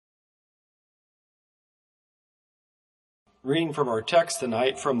Reading from our text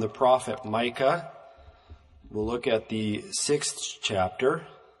tonight from the prophet Micah. We'll look at the 6th chapter.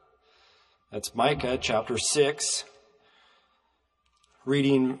 That's Micah chapter 6,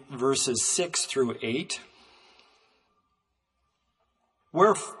 reading verses 6 through 8.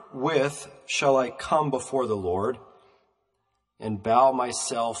 Wherewith shall I come before the Lord and bow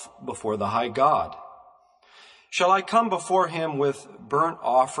myself before the high God? Shall I come before him with burnt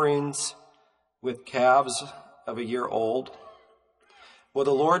offerings, with calves of a year old? Will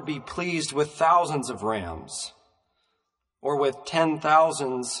the Lord be pleased with thousands of rams, or with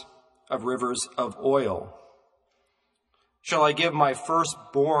 10,000s of rivers of oil? Shall I give my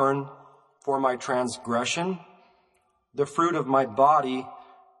firstborn for my transgression, the fruit of my body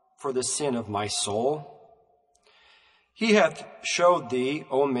for the sin of my soul? He hath showed thee,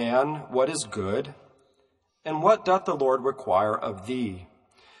 O man, what is good, and what doth the Lord require of thee,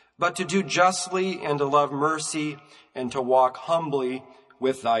 but to do justly and to love mercy and to walk humbly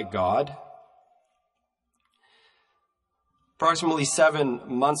with thy God. Approximately 7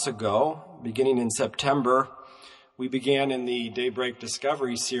 months ago, beginning in September, we began in the Daybreak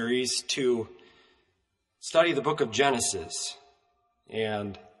Discovery series to study the book of Genesis.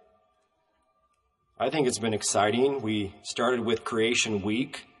 And I think it's been exciting. We started with Creation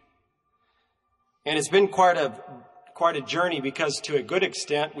Week. And it's been quite a journey because to a good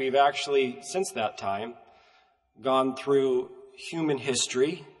extent, we've actually, since that time, gone through human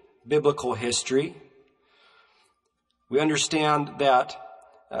history, biblical history. We understand that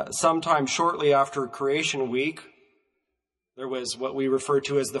sometime shortly after Creation Week, there was what we refer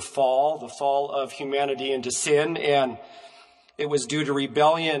to as the fall of humanity into sin, and it was due to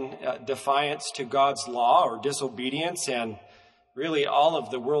rebellion, defiance to God's law or disobedience, and really all of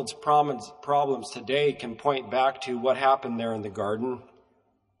the world's problems today can point back to what happened there in the garden.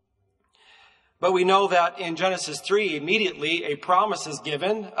 But we know that in Genesis 3, immediately a promise is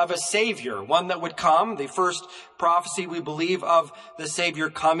given of a Savior, one that would come. The first prophecy, we believe, of the Savior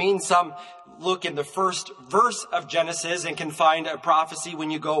coming. Some look in the first verse of Genesis and can find a prophecy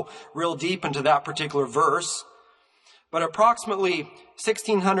when you go real deep into that particular verse. But approximately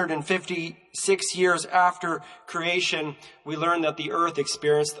 1,656 years after creation, we learn that the earth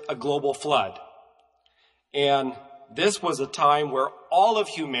experienced a global flood. And this was a time where all of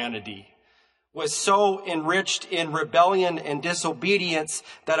humanity was so enriched in rebellion and disobedience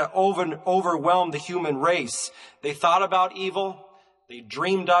that it overwhelmed the human race. They thought about evil. They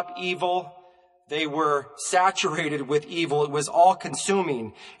dreamed up evil. They were saturated with evil. It was all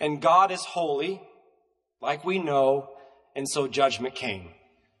consuming. And God is holy, like we know, and so judgment came.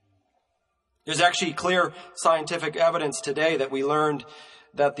 There's actually clear scientific evidence today that we learned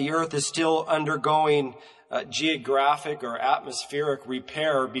that the earth is still undergoing geographic or atmospheric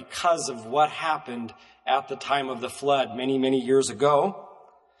repair because of what happened at the time of the flood many, many years ago.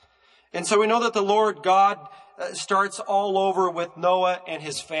 And so we know that the Lord God starts all over with Noah and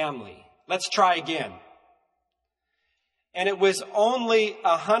his family. Let's try again. And it was only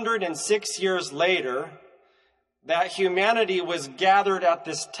 106 years later that humanity was gathered at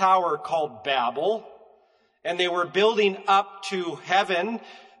this tower called Babel, and they were building up to heaven.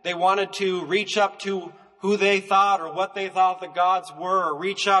 They wanted to reach up to who they thought or what they thought the gods were, or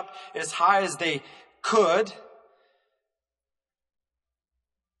reach up as high as they could.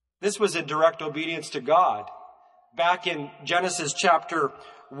 This was in direct obedience to God. Back in Genesis chapter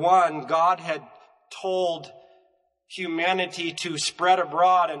 1, God had told humanity to spread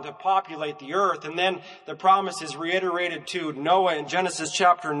abroad and to populate the earth. And then the promise is reiterated to Noah in Genesis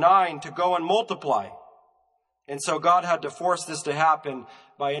chapter 9 to go and multiply. And so God had to force this to happen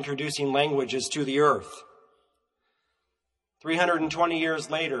by introducing languages to the earth. 320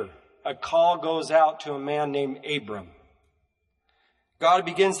 years later, a call goes out to a man named Abram. God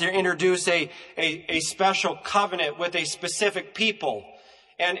begins to introduce a special covenant with a specific people.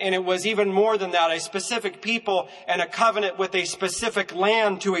 And it was even more than that, a specific people and a covenant with a specific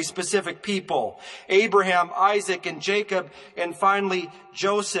land to a specific people. Abraham, Isaac, and Jacob, and finally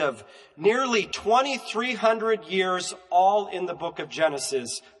Joseph. Nearly 2,300 years, all in the book of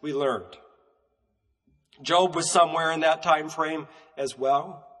Genesis, we learned. Job was somewhere in that time frame as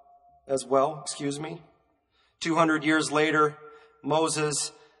well. 200 years later,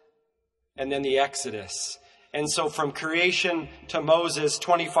 Moses, and then the Exodus. And so from creation to Moses,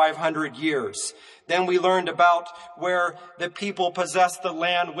 2,500 years. Then we learned about where the people possessed the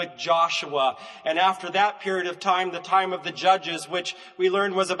land with Joshua. And after that period of time, the time of the judges, which we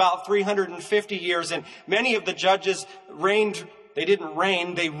learned was about 350 years. And many of the judges reigned, they didn't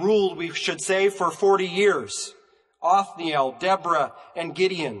reign, they ruled, we should say, for 40 years. Othniel, Deborah, and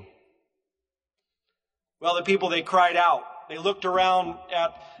Gideon. Well, the people, they cried out. They looked around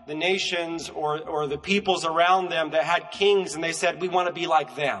at the nations or the peoples around them that had kings, and they said, we want to be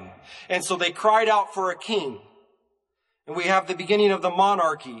like them. And so they cried out for a king. And we have the beginning of the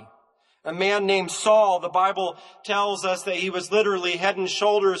monarchy. A man named Saul, the Bible tells us that he was literally head and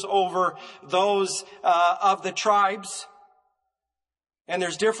shoulders over those of the tribes. And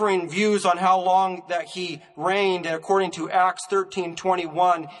there's differing views on how long that he reigned. And according to Acts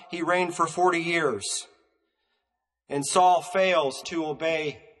 13:21, he reigned for 40 years. And Saul fails to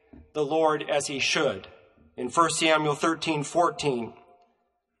obey the Lord as he should. In 1 Samuel 13:14.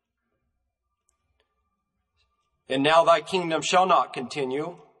 And now thy kingdom shall not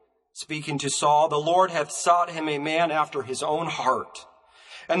continue. Speaking to Saul, the Lord hath sought him a man after his own heart.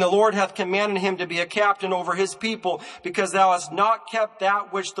 And the Lord hath commanded him to be a captain over his people, because thou hast not kept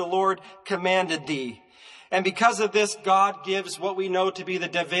that which the Lord commanded thee. And because of this, God gives what we know to be the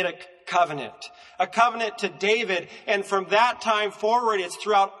Davidic covenant. A covenant to David. And from that time forward, it's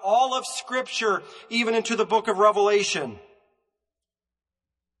throughout all of Scripture, even into the book of Revelation.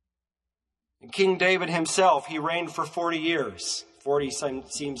 And King David himself, he reigned for 40 years. 40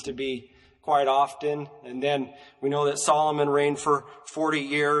 seems to be quite often. And then we know that Solomon reigned for 40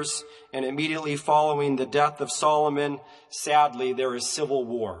 years. And immediately following the death of Solomon, sadly, there is civil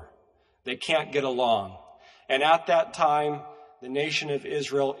war. They can't get along. And at that time, the nation of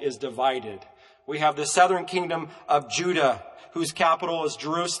Israel is divided. We have the southern kingdom of Judah, whose capital is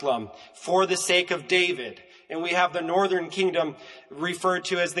Jerusalem, for the sake of David. And we have the northern kingdom referred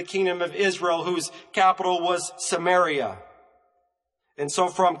to as the kingdom of Israel, whose capital was Samaria. And so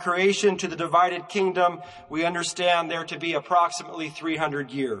from creation to the divided kingdom, we understand there to be approximately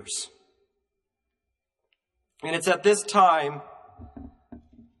 300 years. And it's at this time,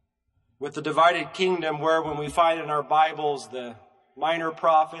 with the divided kingdom, where when we find in our Bibles the minor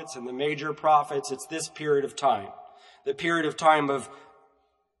prophets and the major prophets, it's this period of time. The period of time of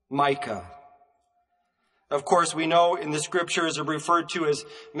Micah. Of course, we know in the scriptures are referred to as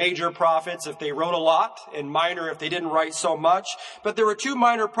major prophets if they wrote a lot, and minor if they didn't write so much. But there were two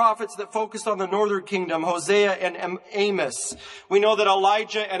minor prophets that focused on the northern kingdom, Hosea and Amos. We know that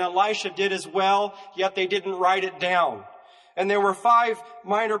Elijah and Elisha did as well, yet they didn't write it down. And there were 5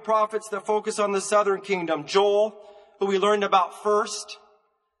 minor prophets that focus on the southern kingdom. Joel, who we learned about first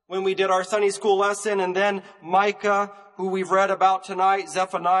when we did our Sunday school lesson, and then Micah, who we've read about tonight,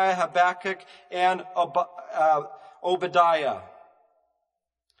 Zephaniah, Habakkuk, and Obadiah.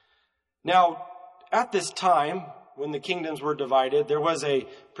 Now, at this time, when the kingdoms were divided, there was a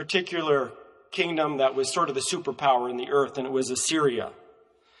particular kingdom that was sort of the superpower in the earth, and it was Assyria.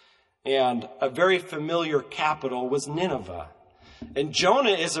 And a very familiar capital was Nineveh. And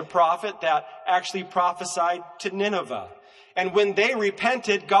Jonah is a prophet that actually prophesied to Nineveh. And when they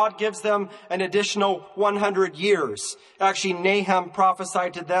repented, God gives them an additional 100 years. Actually, Nahum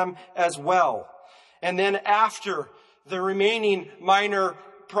prophesied to them as well. And then after the remaining minor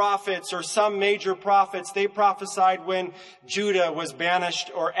prophets or some major prophets, they prophesied when Judah was banished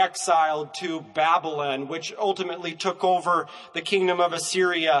or exiled to Babylon, which ultimately took over the kingdom of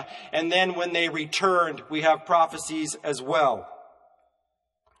Assyria. And then when they returned, we have prophecies as well.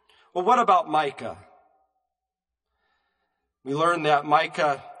 Well, what about Micah? We learn that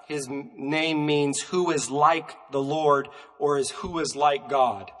Micah, his name means who is like the Lord, or is who is like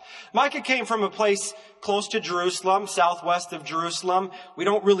God. Micah came from a place close to Jerusalem, southwest of Jerusalem. We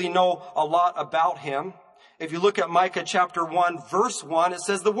don't really know a lot about him. If you look at Micah chapter 1, verse 1, it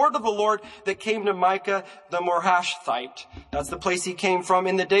says, the word of the Lord that came to Micah the Morashthite. That's the place he came from.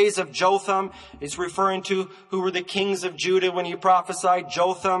 In the days of Jotham, it's referring to who were the kings of Judah when he prophesied.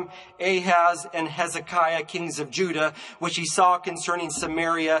 Jotham, Ahaz, and Hezekiah, kings of Judah, which he saw concerning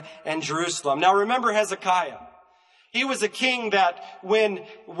Samaria and Jerusalem. Now remember Hezekiah. He was a king that when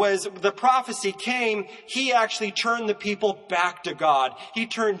the prophecy came, he actually turned the people back to God. He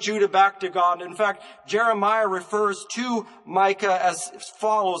turned Judah back to God. In fact, Jeremiah refers to Micah as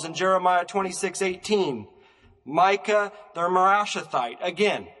follows in Jeremiah 26:18. Micah the Morashthite,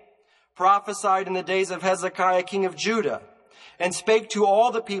 again, prophesied in the days of Hezekiah, king of Judah, and spake to all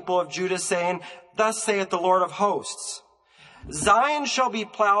the people of Judah, saying, thus saith the Lord of hosts, Zion shall be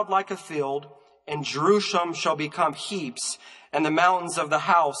plowed like a field, and Jerusalem shall become heaps, and the mountains of the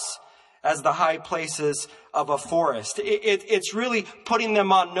house as the high places of a forest. It's really putting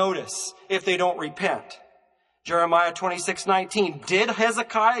them on notice if they don't repent. Jeremiah 26:19. Did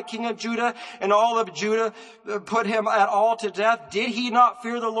Hezekiah, king of Judah, and all of Judah put him at all to death? Did he not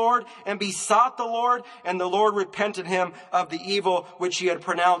fear the Lord and besought the Lord? And the Lord repented him of the evil which he had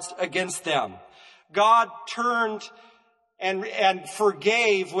pronounced against them. God turned and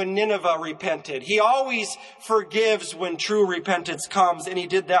forgave when Nineveh repented. He always forgives when true repentance comes, and he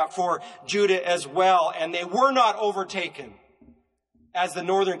did that for Judah as well. And they were not overtaken as the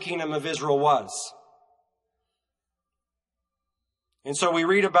northern kingdom of Israel was. And so we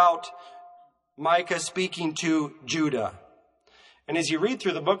read about Micah speaking to Judah. And as you read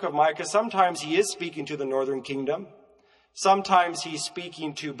through the book of Micah, sometimes he is speaking to the northern kingdom. Sometimes he's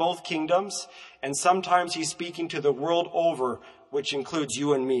speaking to both kingdoms, and sometimes he's speaking to the world over, which includes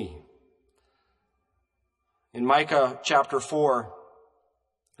you and me. In Micah chapter 4,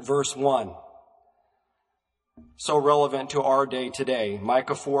 verse 1, so relevant to our day today,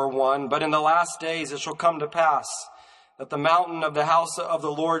 Micah 4:1, "But in the last days it shall come to pass that the mountain of the house of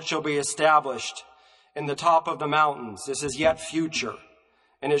the Lord shall be established in the top of the mountains." This is yet future.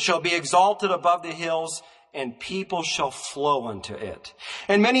 "And it shall be exalted above the hills, and people shall flow unto it.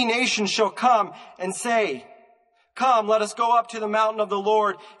 And many nations shall come and say, Come, let us go up to the mountain of the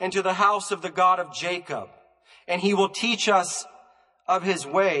Lord and to the house of the God of Jacob. And he will teach us of his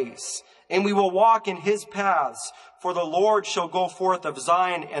ways, and we will walk in his paths. For the Lord shall go forth of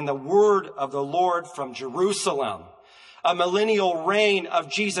Zion, and the word of the Lord from Jerusalem." A millennial reign of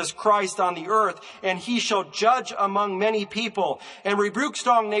Jesus Christ on the earth, and he shall judge among many people, and rebuke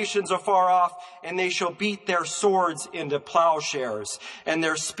strong nations afar off, and they shall beat their swords into plowshares, and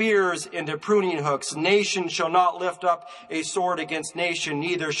their spears into pruning hooks. Nation shall not lift up a sword against nation,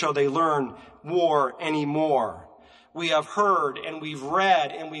 neither shall they learn war anymore. We have heard, and we've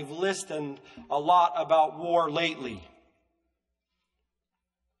read, and we've listened a lot about war lately.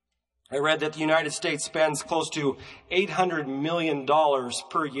 I read that the United States spends close to $800 million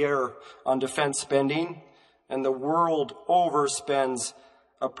per year on defense spending, and the world over spends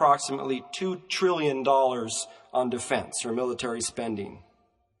approximately $2 trillion on defense or military spending.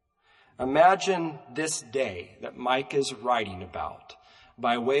 Imagine this day that Micah is writing about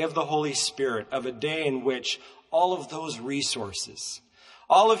by way of the Holy Spirit, of a day in which all of those resources,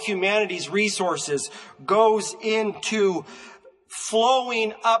 all of humanity's resources, goes into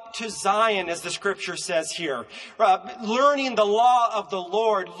flowing up to Zion, as the scripture says here, learning the law of the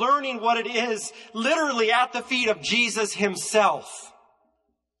Lord, learning what it is literally at the feet of Jesus himself.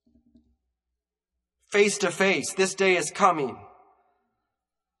 Face to face, this day is coming.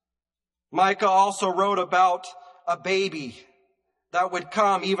 Micah also wrote about a baby that would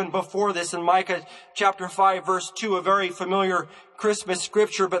come even before this in Micah chapter 5, verse 2, a very familiar Christmas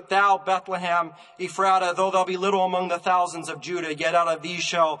scripture. "But thou, Bethlehem Ephratah, though thou be little among the thousands of Judah, yet out of thee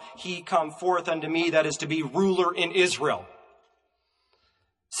shall he come forth unto me that is to be ruler in Israel."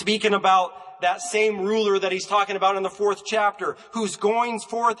 Speaking about that same ruler that he's talking about in the 4th chapter, whose goings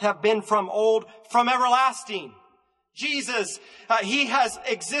forth have been from old, from everlasting. Jesus, he has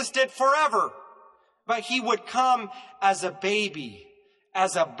existed forever. But he would come as a baby,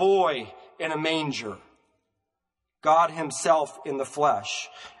 as a boy in a manger. God himself in the flesh,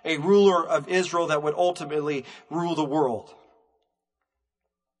 a ruler of Israel that would ultimately rule the world.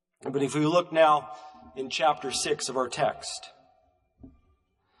 But if we look now in chapter 6 of our text,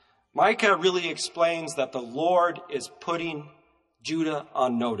 Micah really explains that the Lord is putting Judah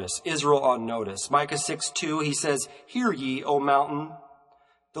on notice, Israel on notice. Micah 6:2, he says, "Hear ye, O mountain,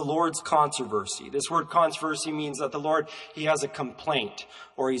 the Lord's controversy." This word controversy means that the Lord, he has a complaint,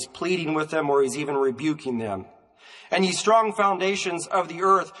 or he's pleading with them, or he's even rebuking them. "And ye strong foundations of the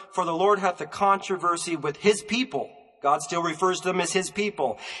earth, for the Lord hath a controversy with his people." God still refers to them as his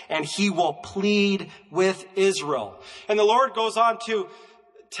people. "And he will plead with Israel." And the Lord goes on to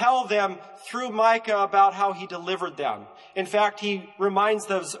tell them through Micah about how he delivered them. In fact, he reminds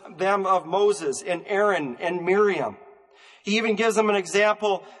them of Moses and Aaron and Miriam. He even gives them an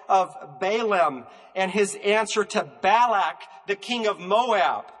example of Balaam and his answer to Balak, the king of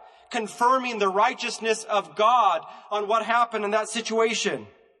Moab, confirming the righteousness of God on what happened in that situation.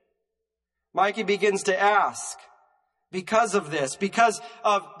 Micah begins to ask, because of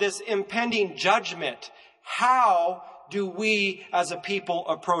this impending judgment, how do we as a people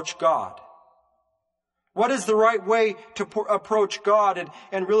approach God? What is the right way to approach God?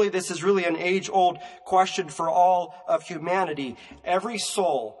 And really, this is really an age-old question for all of humanity. Every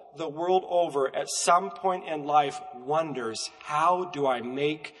soul, the world over, at some point in life wonders, how do I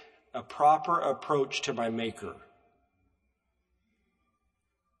make a proper approach to my Maker?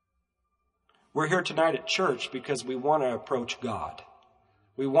 We're here tonight at church because we want to approach God.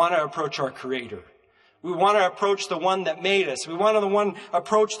 We want to approach our Creator. We want to approach the one that made us. We want to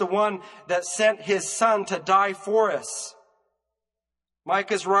approach the one that sent his son to die for us.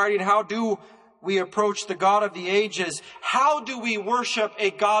 Micah's writing, how do we approach the God of the ages, how do we worship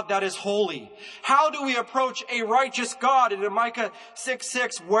a God that is holy? How do we approach a righteous God? And in Micah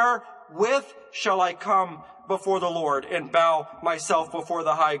 6:6, wherewith shall I come before the Lord and bow myself before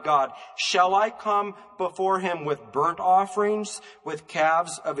the high God? Shall I come before him with burnt offerings, with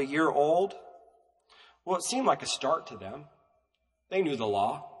calves of a year old? Well, it seemed like a start to them. They knew the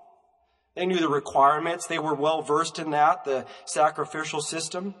law. They knew the requirements. They were well versed in that, the sacrificial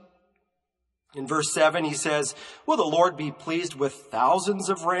system. In verse 7, he says, will the Lord be pleased with thousands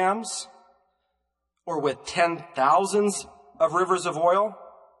of rams or with 10,000s of rivers of oil?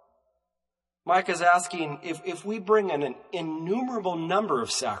 Micah's asking, if we bring an innumerable number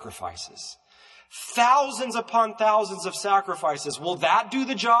of sacrifices, thousands upon thousands of sacrifices, will that do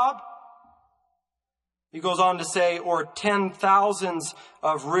the job? He goes on to say, or 10,000s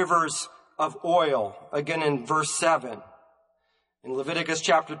of rivers of oil, again in verse 7. In Leviticus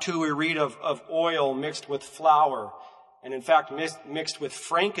chapter 2, we read of oil mixed with flour, and in fact mixed with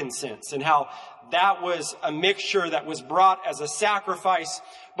frankincense, and how that was a mixture that was brought as a sacrifice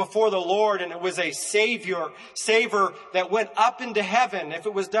before the Lord, and it was a savor that went up into heaven if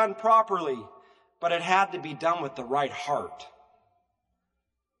it was done properly, but it had to be done with the right heart.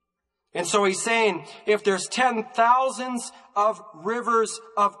 And so he's saying, if there's 10,000s of rivers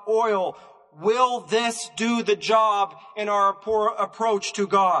of oil, will this do the job in our approach to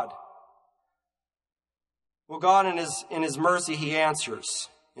God? Well, God in his mercy, he answers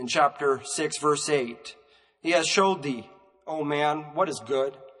in chapter 6, verse 8. He has showed thee, O man, what is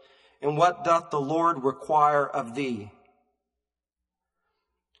good, and what doth the Lord require of thee?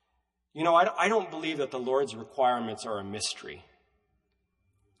 You know, I don't believe that the Lord's requirements are a mystery.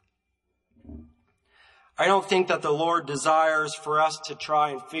 I don't think that the Lord desires for us to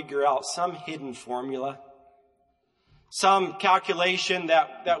try and figure out some hidden formula, some calculation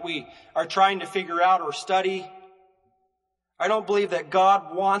that we are trying to figure out or study. I don't believe that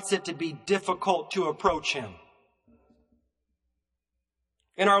God wants it to be difficult to approach him.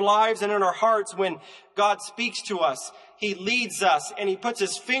 In our lives and in our hearts, when God speaks to us, he leads us and he puts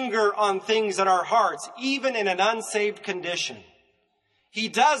his finger on things in our hearts, even in an unsaved condition. He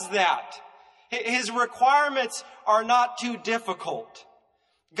does that. His requirements are not too difficult.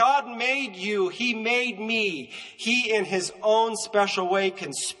 God made you. He made me. He, in his own special way,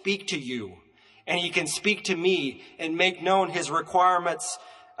 can speak to you. And he can speak to me and make known his requirements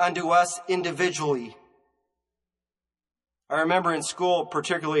unto us individually. I remember in school,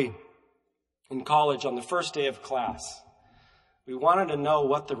 particularly in college, on the first day of class, we wanted to know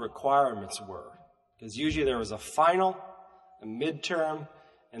what the requirements were. Because usually there was a final, a midterm,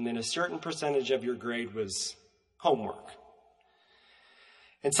 and then a certain percentage of your grade was homework.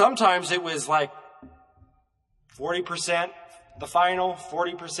 And sometimes it was like 40% the final,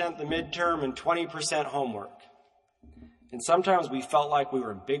 40% the midterm, and 20% homework. And sometimes we felt like we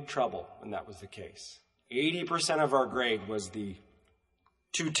were in big trouble when that was the case. 80% of our grade was the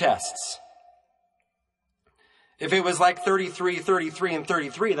 2 tests. If it was like 33, 33, and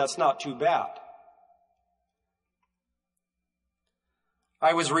 33, that's not too bad.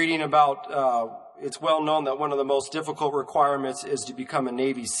 I was reading about, it's well known that one of the most difficult requirements is to become a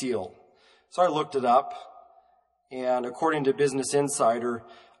Navy SEAL. So I looked it up, and according to Business Insider,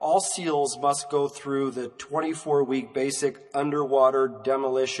 all SEALs must go through the 24-week basic underwater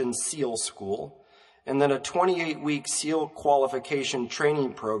demolition SEAL school, and then a 28-week SEAL qualification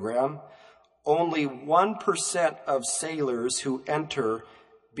training program. Only 1% of sailors who enter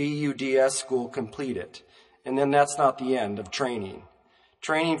BUDS school complete it. And then that's not the end of training.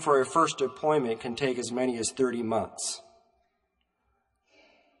 Training for a first deployment can take as many as 30 months.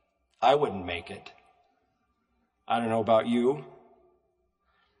 I wouldn't make it. I don't know about you.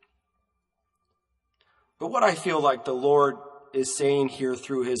 But what I feel like the Lord is saying here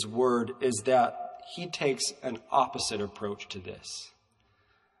through his word is that he takes an opposite approach to this.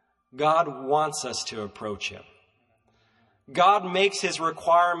 God wants us to approach him. God makes his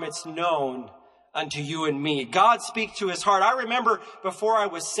requirements known unto you and me. God speaks to his heart. I remember before I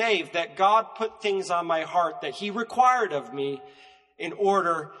was saved that God put things on my heart that he required of me in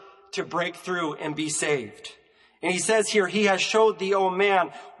order to break through and be saved. And he says here, he has showed thee, O man,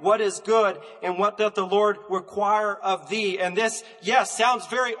 what is good, and what doth the Lord require of thee. And this, yes, sounds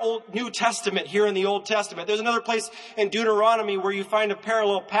very old, New Testament here in the Old Testament. There's another place in Deuteronomy where you find a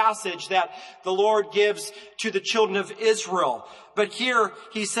parallel passage that the Lord gives to the children of Israel. But here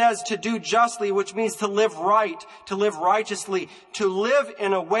he says to do justly, which means to live right, to live righteously, to live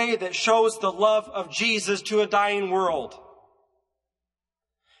in a way that shows the love of Jesus to a dying world.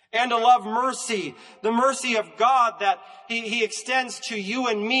 And to love mercy, the mercy of God that He extends to you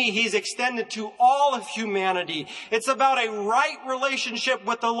and me. He's extended to all of humanity. It's about a right relationship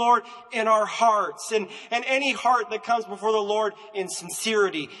with the Lord in our hearts. And any heart that comes before the Lord in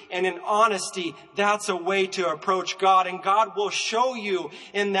sincerity and in honesty, that's a way to approach God. And God will show you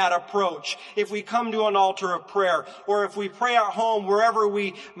in that approach. If we come to an altar of prayer, or if we pray at home, wherever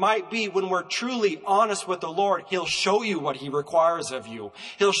we might be, when we're truly honest with the Lord, He'll show you what He requires of you.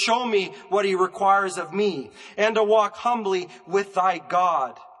 He'll show me what He requires of me. And to walk humbly with thy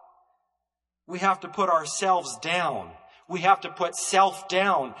God. We have to put ourselves down. We have to put self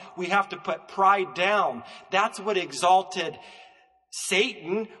down. We have to put pride down. That's what exalted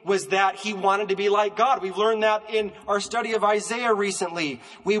Satan, was that he wanted to be like God. We've learned that in our study of Isaiah recently.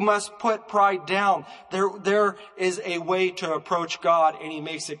 We must put pride down. There is a way to approach God, and He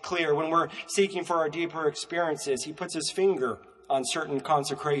makes it clear. When we're seeking for our deeper experiences, He puts His finger on certain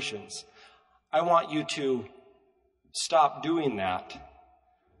consecrations. I want you to stop doing that.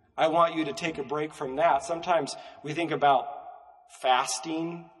 I want you to take a break from that. Sometimes we think about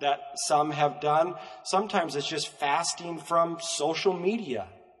fasting that some have done. Sometimes it's just fasting from social media.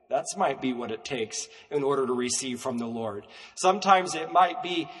 That might be what it takes in order to receive from the Lord. Sometimes it might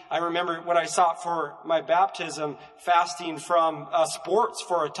be, I remember when I sought for my baptism, fasting from sports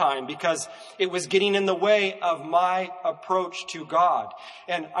for a time because it was getting in the way of my approach to God.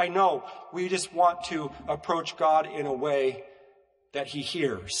 And I know we just want to approach God in a way that He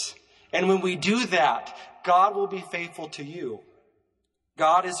hears. And when we do that, God will be faithful to you.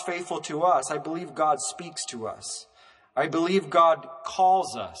 God is faithful to us. I believe God speaks to us. I believe God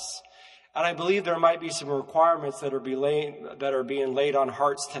calls us. And I believe there might be some requirements that are being laid on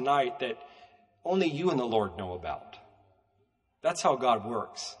hearts tonight that only you and the Lord know about. That's how God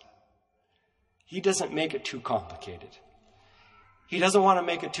works. He doesn't make it too complicated. He doesn't want to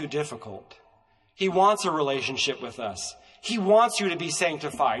make it too difficult. He wants a relationship with us. He wants you to be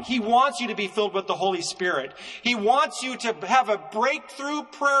sanctified. He wants you to be filled with the Holy Spirit. He wants you to have a breakthrough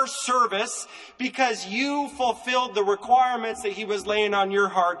prayer service because you fulfilled the requirements that He was laying on your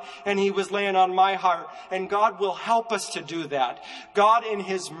heart and He was laying on my heart. And God will help us to do that. God, in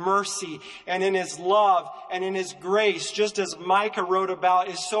His mercy and in His love and in His grace, just as Micah wrote about,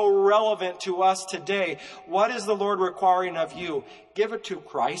 is so relevant to us today. What is the Lord requiring of you? Give it to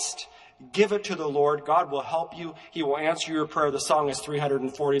Christ. Give it to the Lord. God will help you. He will answer your prayer. The song is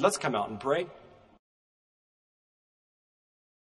 340. Let's come out and pray.